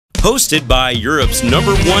Hosted by Europe's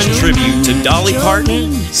 #1 tribute to Dolly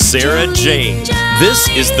Parton, Sarah Jayne. This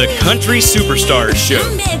is the Country Superstars Show,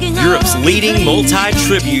 Europe's leading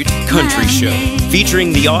multi-tribute country show,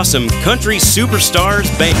 featuring the awesome Country Superstars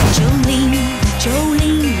Band.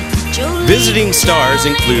 Visiting stars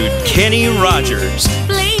include Kenny Rogers,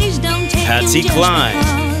 Patsy Cline,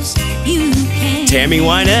 Tammy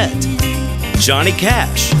Wynette, Johnny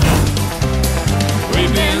Cash,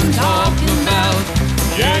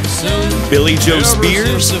 Billie Jo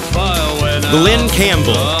Spears, Glen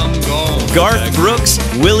Campbell, Garth Brooks,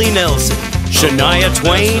 Willie Nelson, Shania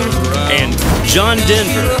Twain, and John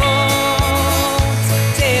Denver.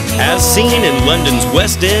 As seen in London's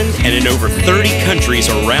West End and in over 30 countries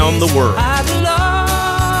around the world.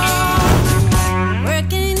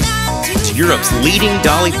 It's Europe's leading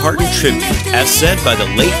Dolly Parton tribute, as said by the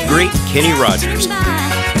late, great Kenny Rogers.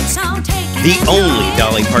 The only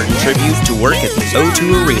Dolly Parton tribute to work at the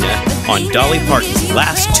O2 Arena on Dolly Parton's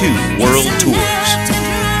last 2 world tours.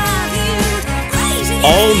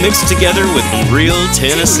 All mixed together with real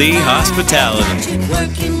Tennessee hospitality.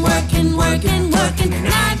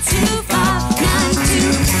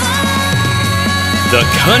 The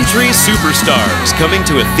Country Superstars, coming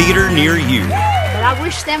to a theater near you. But I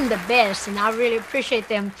wish them the best, and I really appreciate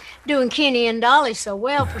them doing Kenny and Dolly so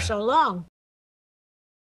well for so long.